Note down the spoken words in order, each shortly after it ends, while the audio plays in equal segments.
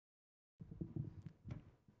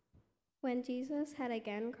When Jesus had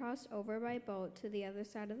again crossed over by boat to the other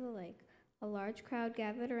side of the lake, a large crowd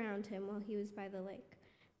gathered around him while he was by the lake.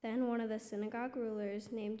 Then one of the synagogue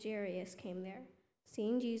rulers named Jairus came there.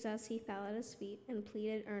 Seeing Jesus, he fell at his feet and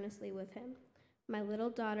pleaded earnestly with him. "My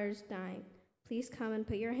little daughter's dying. Please come and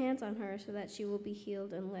put your hands on her so that she will be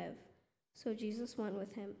healed and live." So Jesus went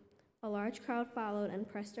with him. A large crowd followed and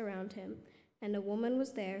pressed around him, and a woman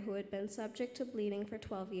was there who had been subject to bleeding for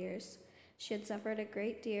 12 years. She had suffered a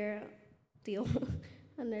great deal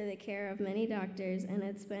under the care of many doctors and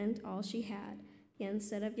had spent all she had. Yet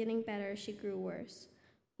instead of getting better, she grew worse.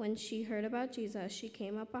 When she heard about Jesus, she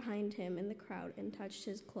came up behind him in the crowd and touched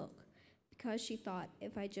his cloak, because she thought,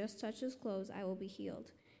 "If I just touch his clothes, I will be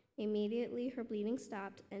healed." Immediately her bleeding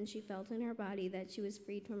stopped, and she felt in her body that she was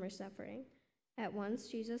freed from her suffering. At once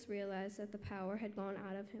Jesus realized that the power had gone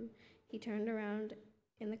out of him. He turned around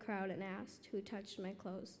in the crowd and asked, "Who touched my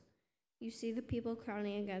clothes?" "You see the people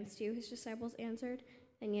crowding against you," his disciples answered,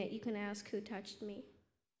 "and yet you can ask, 'Who touched me?'"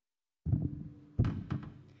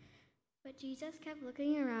 But Jesus kept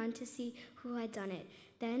looking around to see who had done it.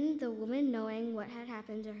 Then the woman, knowing what had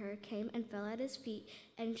happened to her, came and fell at his feet,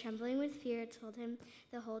 and trembling with fear, told him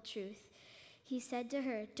the whole truth. He said to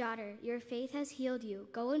her, "Daughter, your faith has healed you.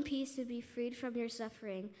 Go in peace and be freed from your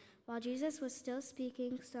suffering." While Jesus was still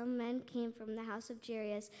speaking, some men came from the house of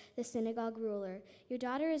Jairus, the synagogue ruler. "Your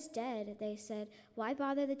daughter is dead," they said. "Why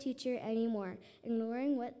bother the teacher anymore?"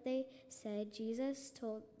 Ignoring what they said, Jesus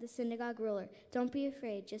told the synagogue ruler, "Don't be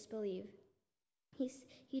afraid, just believe."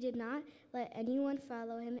 He did not let anyone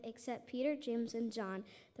follow him except Peter, James, and John,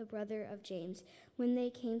 the brother of James. When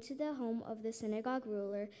they came to the home of the synagogue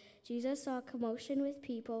ruler, Jesus saw a commotion with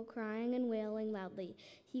people crying and wailing loudly.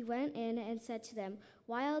 He went in and said to them,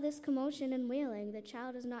 "Why all this commotion and wailing? The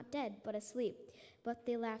child is not dead, but asleep." But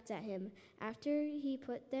they laughed at him. After he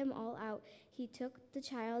put them all out, he took the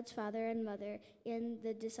child's father and mother and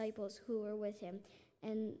the disciples who were with him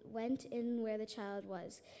and went in where the child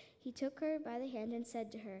was. He took her by the hand and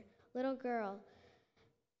said to her, little girl,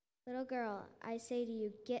 I say to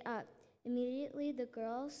you, get up." Immediately the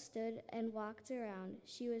girl stood and walked around.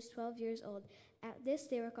 She was 12 years old. At this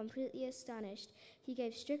they were completely astonished. He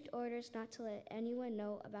gave strict orders not to let anyone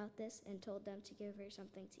know about this and told them to give her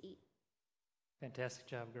something to eat. Fantastic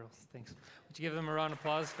job, girls. Thanks. Would you give them a round of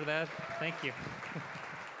applause for that? Thank you.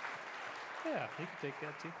 Yeah, you can take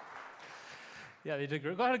that too. Yeah, they did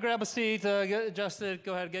great. Go ahead and grab a seat, get adjusted.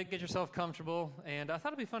 Go ahead, get yourself comfortable. And I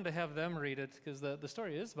thought it'd be fun to have them read it, because the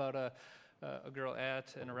story is about a girl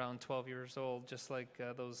at and around 12 years old, just like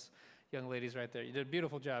those young ladies right there. You did a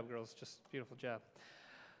beautiful job, girls. Just beautiful job.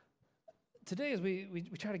 Today, as we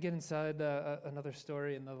try to get inside another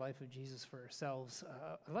story in the life of Jesus for ourselves,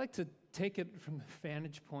 I'd like to take it from the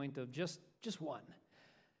vantage point of just one.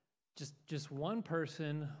 Just one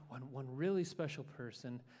person, one really special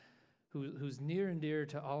person who's near and dear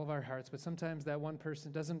to all of our hearts, but sometimes that one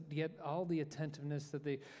person doesn't get all the attentiveness that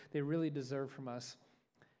they really deserve from us.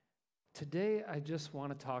 Today, I just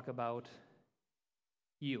want to talk about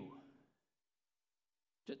you.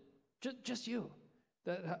 Just you.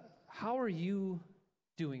 How are you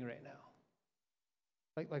doing right now?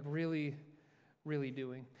 Like really, really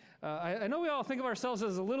doing. I know we all think of ourselves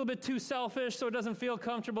as a little bit too selfish, so it doesn't feel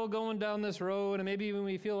comfortable going down this road, and maybe even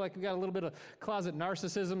we feel like we got a little bit of closet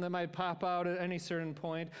narcissism that might pop out at any certain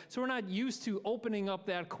point. So we're not used to opening up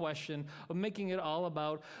that question of making it all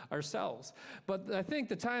about ourselves. But I think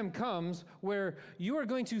the time comes where you are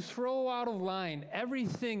going to throw out of line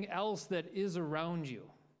everything else that is around you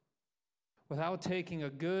without taking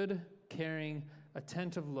a good, caring,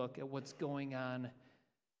 attentive look at what's going on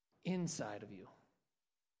inside of you.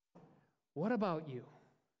 What about you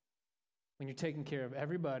when you're taking care of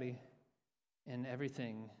everybody and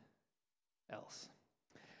everything else?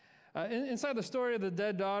 Inside the story of the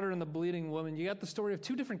dead daughter and the bleeding woman, you got the story of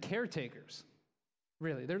two different caretakers.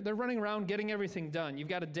 Really, they're running around getting everything done. You've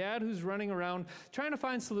got a dad who's running around trying to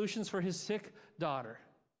find solutions for his sick daughter.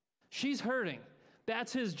 She's hurting.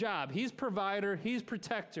 That's his job. He's provider, he's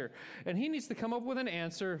protector, and he needs to come up with an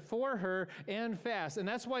answer for her and fast. And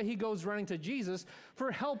that's why he goes running to Jesus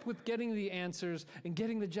for help with getting the answers and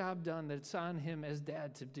getting the job done that's on him as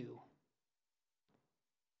dad to do.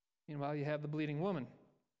 Meanwhile, you have the bleeding woman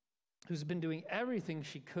who's been doing everything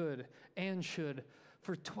she could and should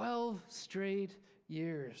for 12 straight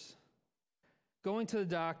years. Going to the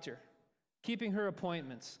doctor, keeping her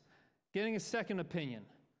appointments, getting a second opinion,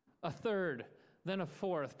 a third, then a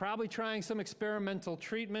fourth, probably trying some experimental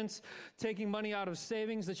treatments, taking money out of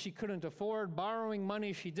savings that she couldn't afford, borrowing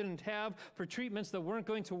money she didn't have for treatments that weren't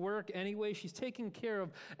going to work anyway. She's taking care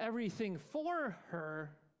of everything for her.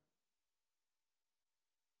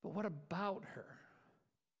 But what about her?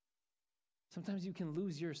 Sometimes you can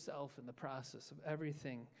lose yourself in the process of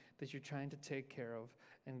everything that you're trying to take care of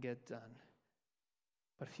and get done.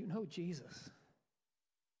 But if you know Jesus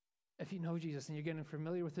and you're getting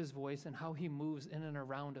familiar with his voice and how he moves in and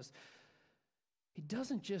around us, he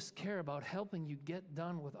doesn't just care about helping you get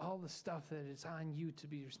done with all the stuff that is on you to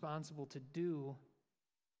be responsible to do.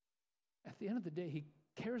 At the end of the day, he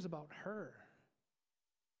cares about her.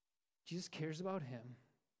 Jesus cares about him.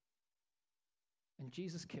 And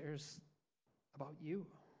Jesus cares about you.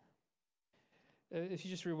 If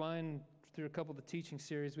you just rewind through a couple of the teaching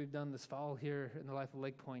series we've done this fall here in the life of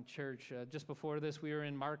Lake Point Church. Just before this, we were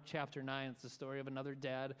in Mark chapter 9. It's the story of another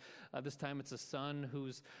dad. This time it's a son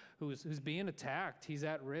who's being attacked. He's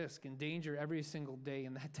at risk, in danger every single day.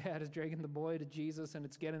 And that dad is dragging the boy to Jesus, and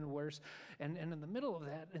it's getting worse. And in the middle of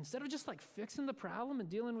that, instead of just like fixing the problem and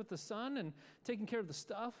dealing with the son and taking care of the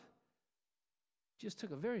stuff, just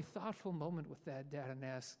took a very thoughtful moment with that dad and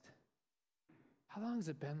asked, how long has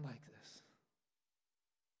it been like this?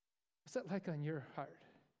 What's that like on your heart?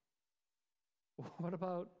 What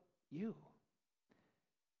about you?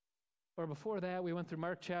 Or before that, we went through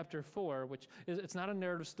Mark chapter 4, which it's not a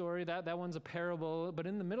narrative story. That one's a parable. But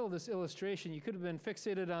in the middle of this illustration, you could have been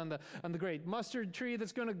fixated on the great mustard tree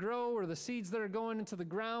that's going to grow, or the seeds that are going into the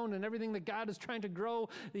ground, and everything that God is trying to grow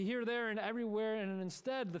here, there, and everywhere. And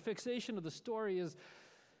instead, the fixation of the story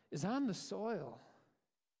is on the soil.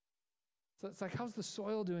 So it's like, how's the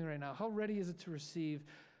soil doing right now? How ready is it to receive?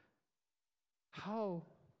 How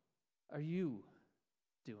are you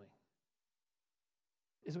doing?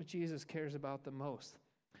 Is what Jesus cares about the most.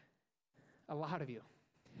 A lot of you.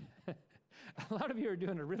 A lot of you are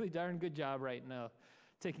doing a really darn good job right now,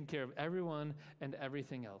 taking care of everyone and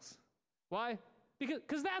everything else. Why?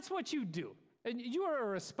 Because that's what you do. And you are a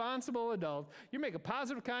responsible adult. You make a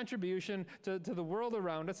positive contribution to the world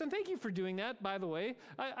around us. And thank you for doing that, by the way.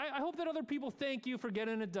 I hope that other people thank you for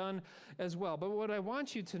getting it done as well. But what I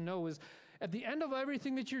want you to know is, at the end of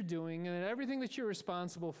everything that you're doing and everything that you're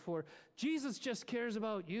responsible for, Jesus just cares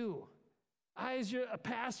about you. I, as a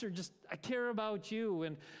pastor, I care about you.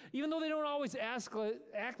 And even though they don't always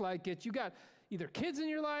act like it, you got either kids in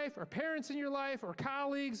your life or parents in your life or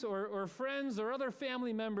colleagues or friends or other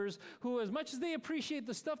family members who, as much as they appreciate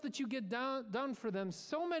the stuff that you get done for them,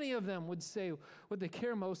 so many of them would say what they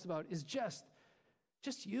care most about is just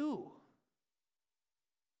you.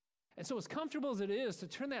 And so as comfortable as it is to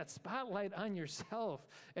turn that spotlight on yourself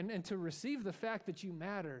and to receive the fact that you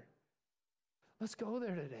matter, let's go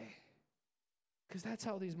there today. Because that's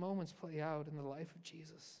how these moments play out in the life of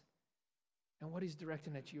Jesus and what he's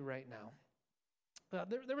directing at you right now.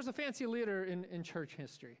 There was a fancy leader in church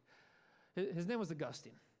history. His name was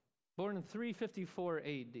Augustine, born in 354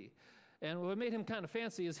 AD. And what made him kind of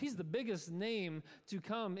fancy is he's the biggest name to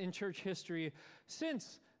come in church history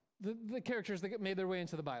since the characters that made their way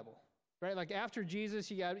into the Bible, right? Like after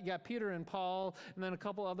Jesus, you got Peter and Paul, and then a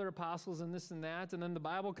couple other apostles and this and that, and then the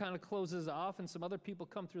Bible kind of closes off, and some other people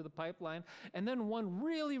come through the pipeline, and then one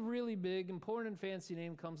really, really big, important, fancy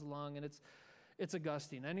name comes along, and it's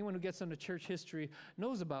Augustine. Anyone who gets into church history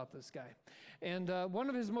knows about this guy. And one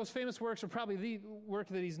of his most famous works, or probably the work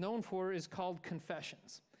that he's known for, is called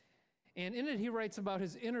Confessions. And in it, he writes about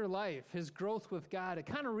his inner life, his growth with God. It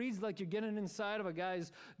kind of reads like you're getting inside of a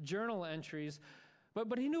guy's journal entries,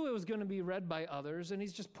 but he knew it was going to be read by others, and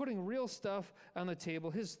he's just putting real stuff on the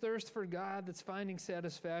table. His thirst for God that's finding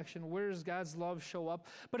satisfaction. Where does God's love show up?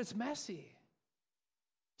 But it's messy.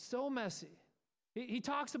 So messy. He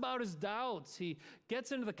talks about his doubts. He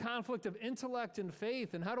gets into the conflict of intellect and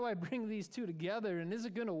faith, and how do I bring these two together, and is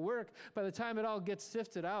it going to work by the time it all gets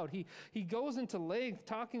sifted out? He goes into length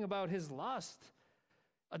talking about his lust,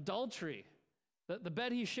 adultery, the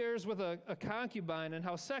bed he shares with a concubine, and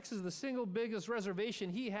how sex is the single biggest reservation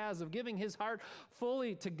he has of giving his heart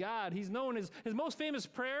fully to God. He's known as, his most famous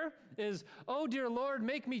prayer is, "Oh, dear Lord,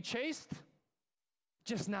 make me chaste,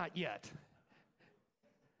 just not yet."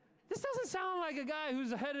 This doesn't sound like a guy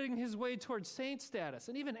who's heading his way towards saint status.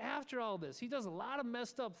 And even after all this, he does a lot of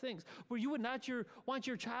messed up things where you would not want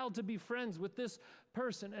your child to be friends with this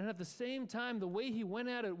person. And at the same time, the way he went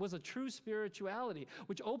at it was a true spirituality,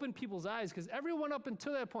 which opened people's eyes, because everyone up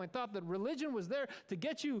until that point thought that religion was there to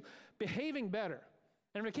get you behaving better.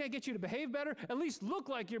 And if it can't get you to behave better, at least look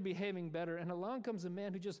like you're behaving better. And along comes a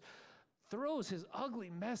man who just throws his ugly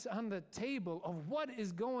mess on the table of what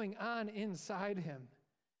is going on inside him.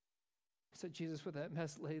 He said, "Jesus, with that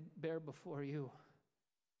mess laid bare before you,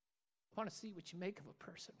 I want to see what you make of a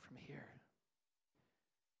person from here."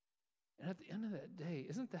 And at the end of that day,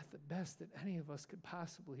 isn't that the best that any of us could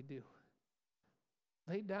possibly do?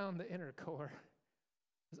 Lay down the inner core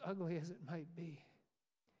as ugly as it might be,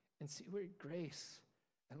 and see where grace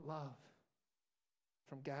and love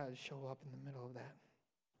from God show up in the middle of that.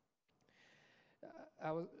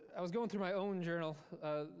 I was going through my own journal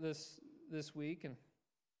this week, and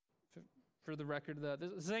for the record,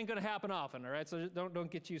 this ain't going to happen often, all right? So don't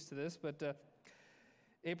get used to this. But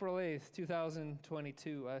April 8th,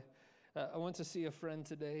 2022, I went to see a friend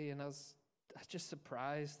today, and I was just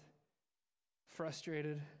surprised,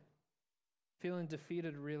 frustrated, feeling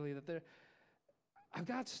defeated, really, that I've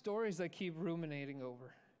got stories I keep ruminating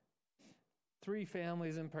over. 3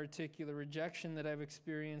 families in particular, rejection that I've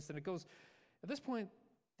experienced, and it goes, at this point,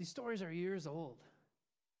 these stories are years old.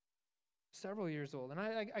 Several years old. And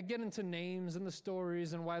I get into names and the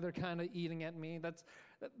stories and why they're kind of eating at me.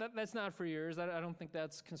 That's not for years. I don't think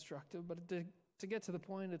that's constructive. But to get to the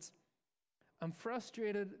point, I'm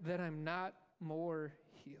frustrated that I'm not more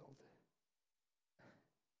healed.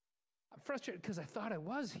 I'm frustrated because I thought I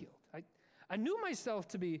was healed. I knew myself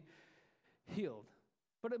to be healed.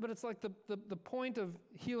 But it's like the point of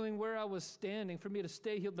healing where I was standing, for me to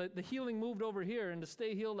stay healed. The healing moved over here, and to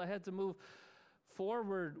stay healed, I had to move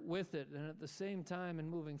forward with it. And at the same time, in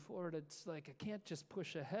moving forward, it's like I can't just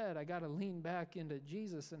push ahead. I got to lean back into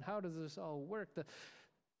Jesus. And how does this all work?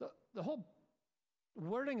 The whole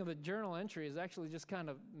wording of the journal entry is actually just kind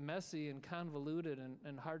of messy and convoluted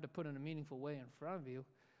and hard to put in a meaningful way in front of you.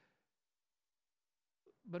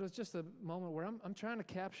 But it was just a moment where I'm trying to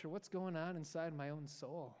capture what's going on inside my own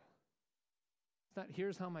soul. It's not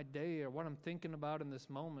here's how my day or what I'm thinking about in this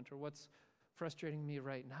moment or what's frustrating me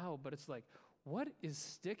right now, but it's like, what is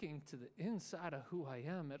sticking to the inside of who I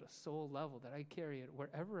am at a soul level that I carry it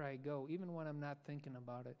wherever I go, even when I'm not thinking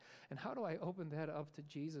about it? And how do I open that up to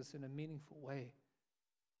Jesus in a meaningful way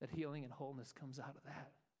that healing and wholeness comes out of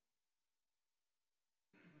that?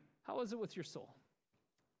 How is it with your soul?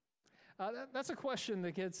 That's a question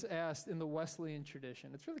that gets asked in the Wesleyan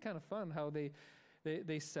tradition. It's really kind of fun how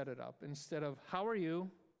they set it up. Instead of, how are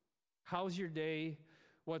you? How's your day?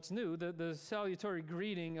 What's new? The salutary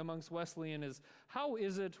greeting amongst Wesleyan is, how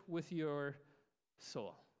is it with your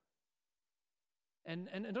soul? And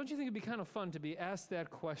don't you think it'd be kind of fun to be asked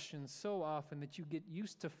that question so often that you get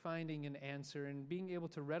used to finding an answer and being able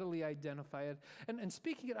to readily identify it and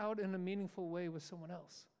speaking it out in a meaningful way with someone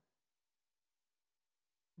else?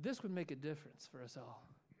 This would make a difference for us all.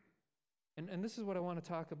 And this is what I want to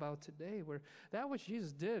talk about today, where that which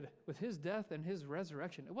Jesus did with his death and his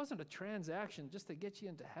resurrection, it wasn't a transaction just to get you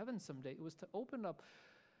into heaven someday. It was to open up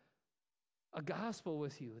a gospel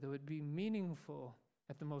with you that would be meaningful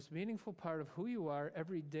at the most meaningful part of who you are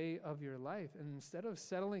every day of your life. And instead of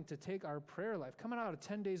settling to take our prayer life, coming out of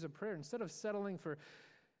 10 days of prayer, instead of settling for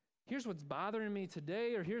here's what's bothering me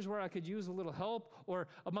today, or here's where I could use a little help, or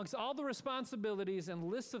amongst all the responsibilities and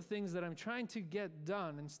lists of things that I'm trying to get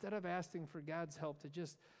done, instead of asking for God's help to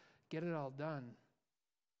just get it all done,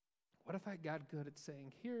 what if I got good at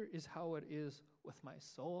saying, here is how it is with my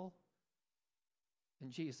soul, and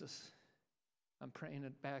Jesus, I'm praying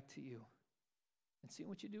it back to you, and seeing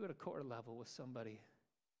what you do at a core level with somebody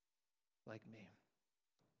like me.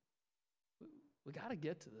 We got to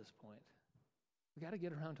get to this point. We got to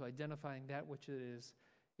get around to identifying that which it is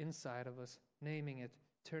inside of us, naming it,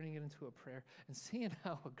 turning it into a prayer, and seeing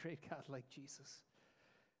how a great God like Jesus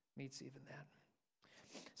meets even that.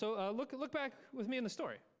 So look back with me in the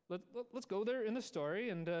story. Let's go there in the story,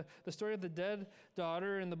 and the story of the dead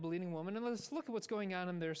daughter and the bleeding woman, and let's look at what's going on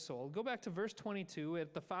in their soul. Go back to verse 22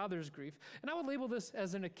 at the father's grief, and I would label this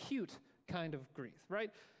as an acute kind of grief,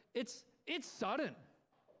 right? It's sudden.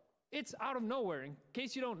 It's out of nowhere. In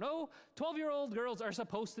case you don't know, 12-year-old girls are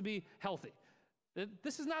supposed to be healthy.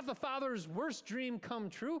 This is not the father's worst dream come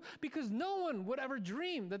true, because no one would ever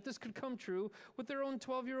dream that this could come true with their own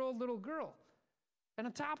 12-year-old little girl. And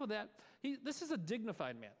on top of that, this is a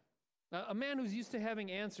dignified man, a man who's used to having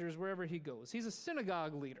answers wherever he goes. He's a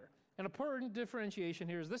synagogue leader. An important differentiation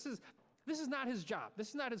here is this is not his job. This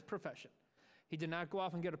is not his profession. He did not go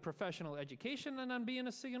off and get a professional education on being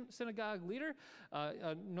a synagogue leader,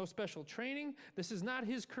 no special training. This is not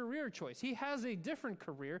his career choice. He has a different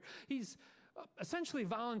career. He's essentially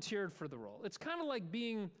volunteered for the role. It's kind of like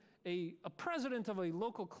being a president of a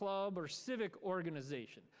local club or civic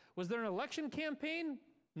organization. Was there an election campaign?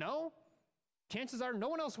 No. Chances are no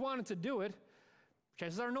one else wanted to do it.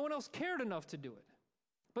 Chances are no one else cared enough to do it.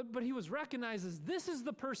 But he was recognized as this is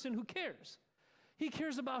the person who cares. He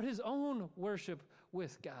cares about his own worship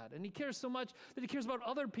with God. And he cares so much that he cares about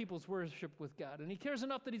other people's worship with God. And he cares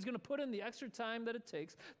enough that he's going to put in the extra time that it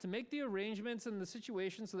takes to make the arrangements and the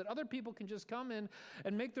situation so that other people can just come in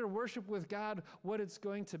and make their worship with God what it's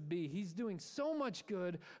going to be. He's doing so much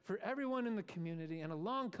good for everyone in the community. And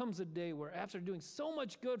along comes a day where after doing so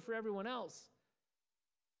much good for everyone else,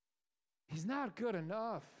 he's not good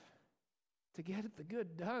enough to get the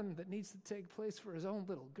good done that needs to take place for his own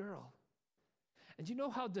little girl. And you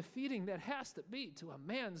know how defeating that has to be to a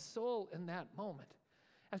man's soul in that moment.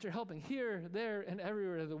 After helping here, there, and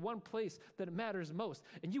everywhere, the one place that matters most,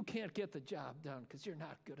 and you can't get the job done because you're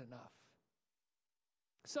not good enough.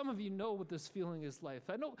 Some of you know what this feeling is like.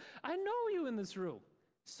 I know you in this room.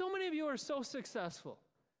 So many of you are so successful.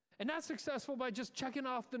 And not successful by just checking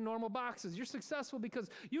off the normal boxes. You're successful because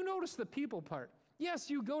you notice the people part.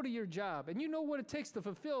 Yes, you go to your job, and you know what it takes to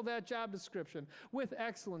fulfill that job description with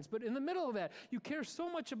excellence. But in the middle of that, you care so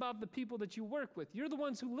much about the people that you work with. You're the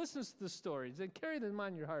ones who listens to the stories and carry them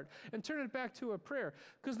on your heart and turn it back to a prayer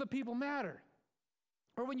because the people matter.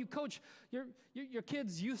 Or when you coach your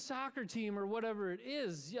kids' youth soccer team or whatever it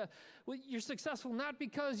is, you're successful not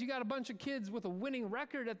because you got a bunch of kids with a winning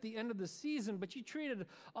record at the end of the season, but you treated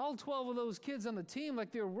all 12 of those kids on the team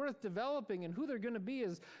like they were worth developing and who they're going to be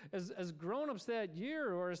as grown-ups that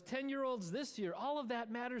year or as 10-year-olds this year. All of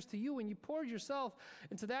that matters to you, and you poured yourself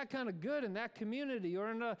into that kind of good in that community or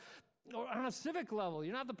on a civic level.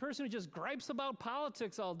 You're not the person who just gripes about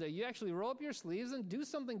politics all day. You actually roll up your sleeves and do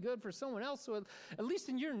something good for someone else. So at least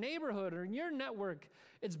in your neighborhood or in your network,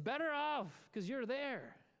 it's better off because you're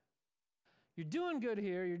there. You're doing good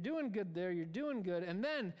here. You're doing good there. You're doing good. And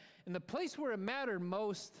then in the place where it mattered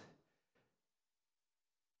most,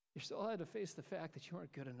 you still had to face the fact that you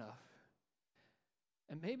weren't good enough.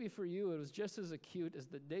 And maybe for you, it was just as acute as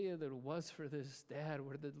the day that it was for this dad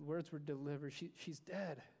where the words were delivered. She's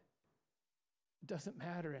dead. It doesn't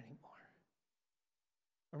matter anymore.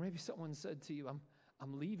 Or maybe someone said to you,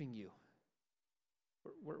 I'm leaving you.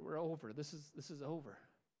 We're over. This is over.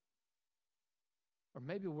 Or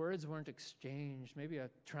maybe words weren't exchanged. Maybe a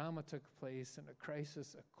trauma took place and a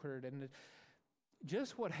crisis occurred. And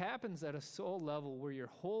just what happens at a soul level where your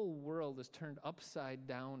whole world is turned upside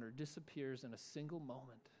down or disappears in a single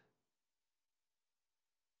moment.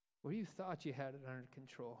 Where you thought you had it under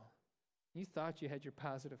control. You thought you had your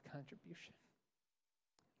positive contribution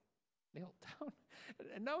nailed down.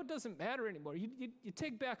 And now it doesn't matter anymore. You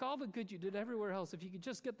take back all the good you did everywhere else. If you could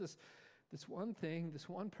just get this one thing, this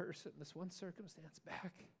one person, this one circumstance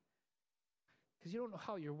back. Because you don't know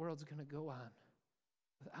how your world's going to go on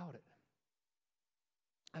without it.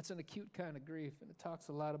 That's an acute kind of grief, and it talks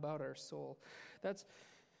a lot about our soul. That's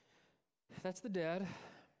the dad.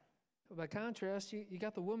 But by contrast, you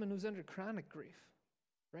got the woman who's under chronic grief,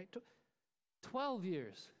 right? 12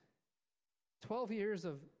 years. 12 years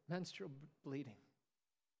of menstrual bleeding.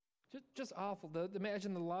 Just awful.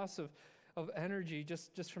 Imagine the loss of energy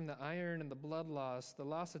just from the iron and the blood loss, the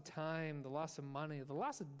loss of time, the loss of money, the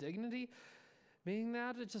loss of dignity. Being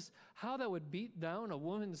that, it's just how that would beat down a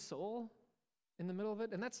woman's soul in the middle of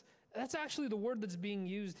it. And that's actually the word that's being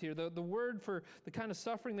used here. The word for the kind of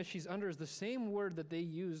suffering that she's under is the same word that they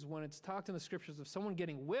use when it's talked in the scriptures of someone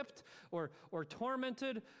getting whipped or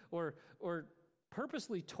tormented or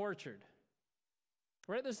purposely tortured.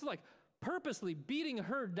 Right? This is like purposely beating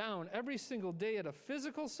her down every single day at a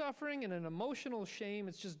physical suffering and an emotional shame.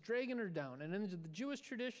 It's just dragging her down. And in the Jewish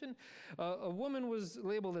tradition, a woman was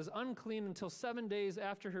labeled as unclean until 7 days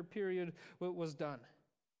after her period was done.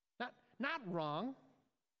 Not wrong,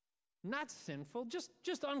 not sinful,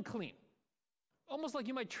 just unclean. Almost like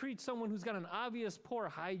you might treat someone who's got an obvious poor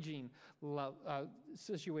hygiene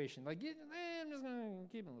situation. Like, I'm just going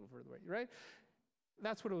to keep it a little further away, right?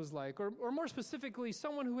 That's what it was like. Or more specifically,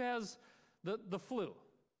 someone who has the flu.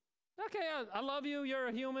 Okay, I love you, you're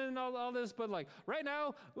a human, all this, but like right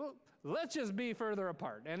now, well, let's just be further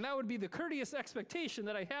apart. And that would be the courteous expectation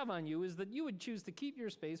that I have on you, is that you would choose to keep your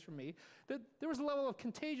space from me, that there was a level of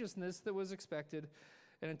contagiousness that was expected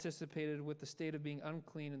and anticipated with the state of being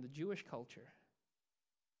unclean in the Jewish culture.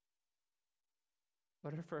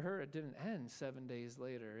 But for her, it didn't end 7 days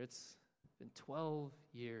later. It's been 12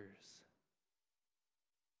 years.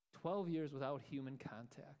 12 years without human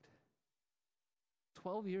contact.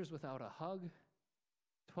 12 years without a hug.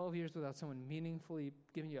 12 years without someone meaningfully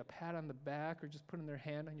giving you a pat on the back or just putting their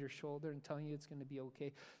hand on your shoulder and telling you it's going to be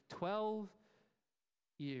okay. 12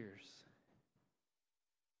 years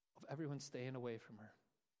of everyone staying away from her.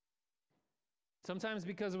 Sometimes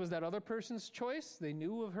because it was that other person's choice, they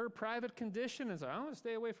knew of her private condition and said, I want to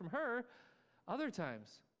stay away from her. Other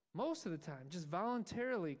times, most of the time, just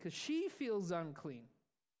voluntarily, because she feels unclean.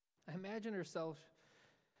 I imagine herself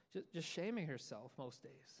just shaming herself most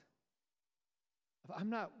days. I'm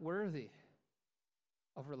not worthy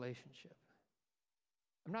of relationship.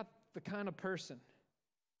 I'm not the kind of person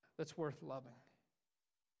that's worth loving.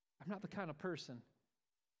 I'm not the kind of person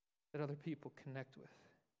that other people connect with.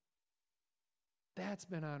 That's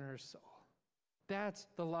been on her soul. That's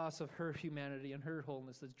the loss of her humanity and her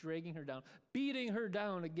wholeness that's dragging her down. Beating her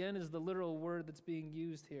down, again, is the literal word that's being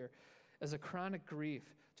used here as a chronic grief,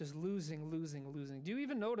 just losing. Do you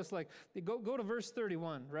even notice, like, go to verse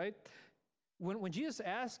 31, right? When Jesus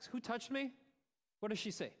asks, who touched me? What does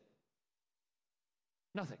she say?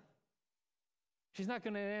 Nothing. She's not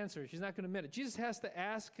going to answer. She's not going to admit it. Jesus has to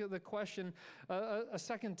ask the question a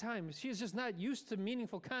second time. She is just not used to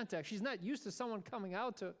meaningful contact. She's not used to someone calling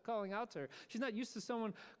out to her. She's not used to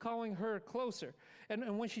someone calling her closer.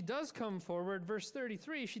 And when she does come forward, verse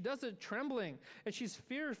 33, she does it trembling, and she's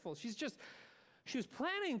fearful. She was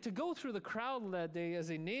planning to go through the crowd that day as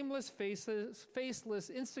a nameless, faceless,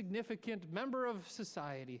 insignificant member of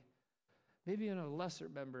society, maybe even a lesser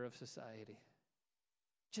member of society,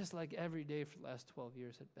 just like every day for the last 12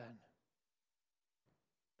 years had been.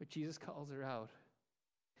 But Jesus calls her out.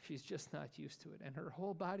 She's just not used to it, and her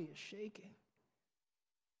whole body is shaking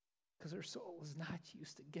because her soul is not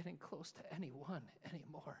used to getting close to anyone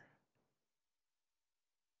anymore.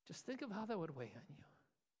 Just think of how that would weigh on you.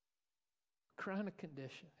 Chronic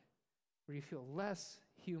condition where you feel less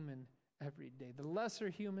human every day, the lesser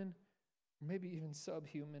human, or maybe even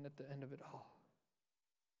subhuman at the end of it all.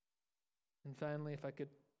 And finally, if I could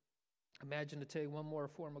imagine to take one more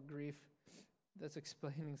form of grief that's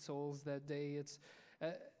explaining souls that day, it's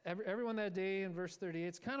everyone that day in verse 38,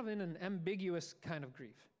 it's kind of in an ambiguous kind of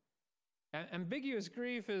grief. Ambiguous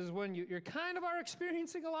grief is when you're kind of are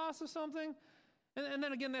experiencing a loss of something, and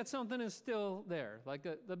then again, that something is still there. Like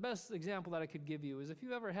the best example that I could give you is if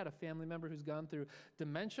you ever had a family member who's gone through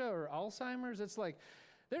dementia or Alzheimer's, it's like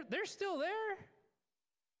they're still there,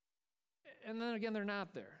 and then again, they're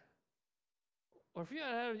not there. Or if you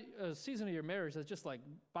had a season of your marriage that just like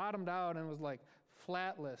bottomed out and was like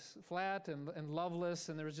flat and loveless,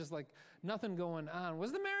 and there was just like nothing going on.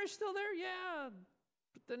 Was the marriage still there? Yeah,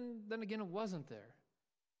 but then again, it wasn't there.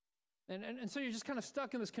 And so you're just kind of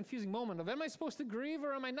stuck in this confusing moment of, am I supposed to grieve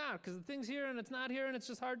or am I not? Because the thing's here and it's not here, and it's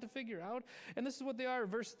just hard to figure out. And this is what they are,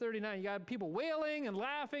 verse 39. You got people wailing and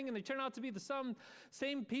laughing, and they turn out to be the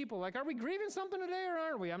same people. Like, are we grieving something today or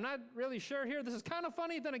aren't we? I'm not really sure here. This is kind of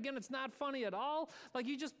funny. Then again, it's not funny at all. Like,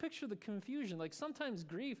 you just picture the confusion. Like, sometimes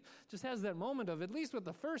grief just has that moment of, at least with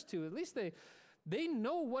the first two, at least they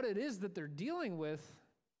know what it is that they're dealing with.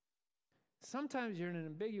 Sometimes you're in an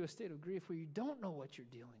ambiguous state of grief where you don't know what you're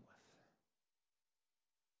dealing with.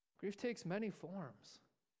 Grief takes many forms,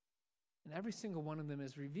 and every single one of them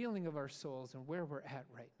is revealing of our souls and where we're at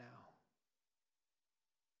right now.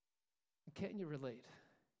 Can't you relate?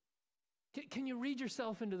 Can you read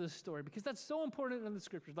yourself into this story? Because that's so important in the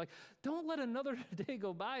scriptures. Like, don't let another day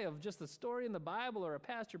go by of just a story in the Bible or a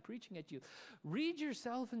pastor preaching at you. Read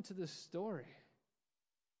yourself into this story.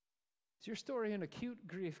 Is your story an acute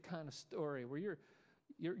grief kind of story where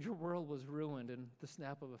your world was ruined in the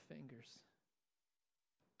snap of a fingers?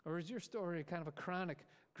 Or is your story kind of a chronic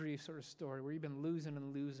grief sort of story where you've been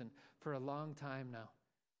losing for a long time now?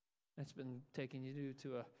 And it's been taking you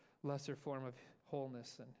to a lesser form of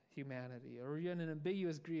wholeness and humanity. Or you're in an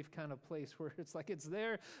ambiguous grief kind of place where it's like it's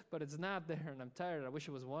there, but it's not there, and I'm tired. I wish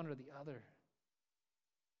it was one or the other.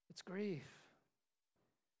 It's grief.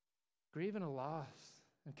 Grieving a loss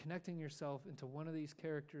and connecting yourself into one of these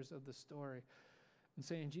characters of the story and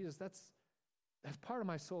saying, Jesus, that's part of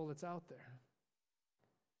my soul that's out there.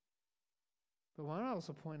 But what I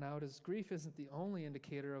also point out is grief isn't the only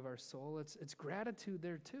indicator of our soul. It's gratitude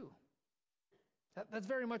there too. That's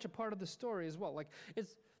very much a part of the story as well. Like,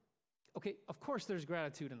 okay, of course there's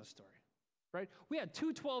gratitude in the story, right? We had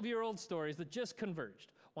two 12-year-old stories that just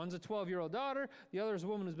converged. One's a 12-year-old daughter, the other is a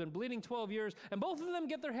woman who's been bleeding 12 years, and both of them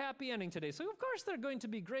get their happy ending today. So of course they're going to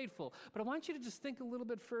be grateful. But I want you to just think a little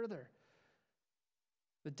bit further.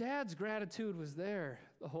 The dad's gratitude was there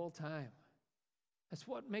the whole time. That's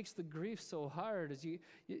what makes the grief so hard, is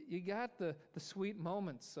you got the sweet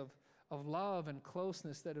moments of love and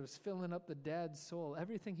closeness that was filling up the dad's soul.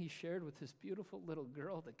 Everything he shared with his beautiful little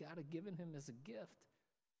girl that God had given him as a gift.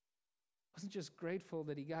 He wasn't just grateful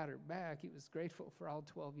that he got her back. He was grateful for all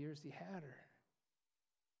 12 years he had her.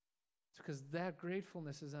 It's because that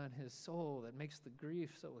gratefulness is on his soul that makes the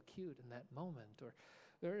grief so acute in that moment.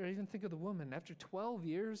 Or even think of the woman. After 12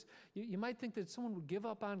 years, you might think that someone would give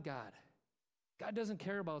up on God. God doesn't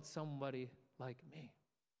care about somebody like me.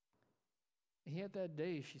 And yet that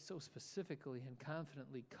day, she so specifically and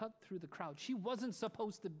confidently cut through the crowd. She wasn't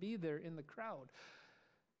supposed to be there in the crowd,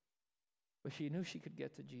 but she knew she could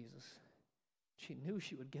get to Jesus. She knew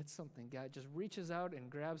she would get something. God just reaches out and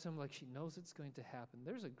grabs him like she knows it's going to happen.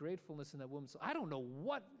 There's a gratefulness in that woman. So I don't know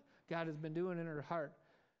what God has been doing in her heart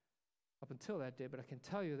up until that day, but I can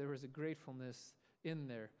tell you there was a gratefulness in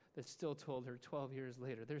there that still told her 12 years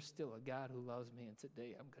later, there's still a God who loves me, and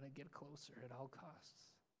today I'm going to get closer at all costs.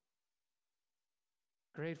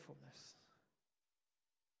 Gratefulness.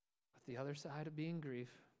 But the other side of being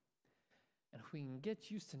grief, and if we can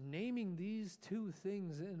get used to naming these two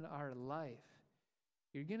things in our life,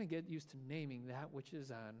 you're going to get used to naming that which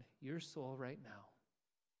is on your soul right now.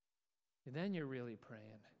 And then you're really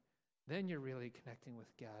praying. Then you're really connecting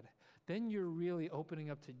with God. Then you're really opening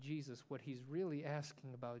up to Jesus what he's really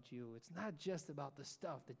asking about you. It's not just about the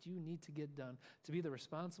stuff that you need to get done to be the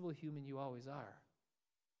responsible human you always are.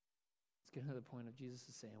 It's getting to the point of Jesus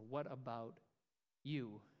is saying, what about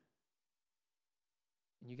you?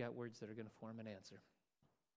 And you got words that are going to form an answer.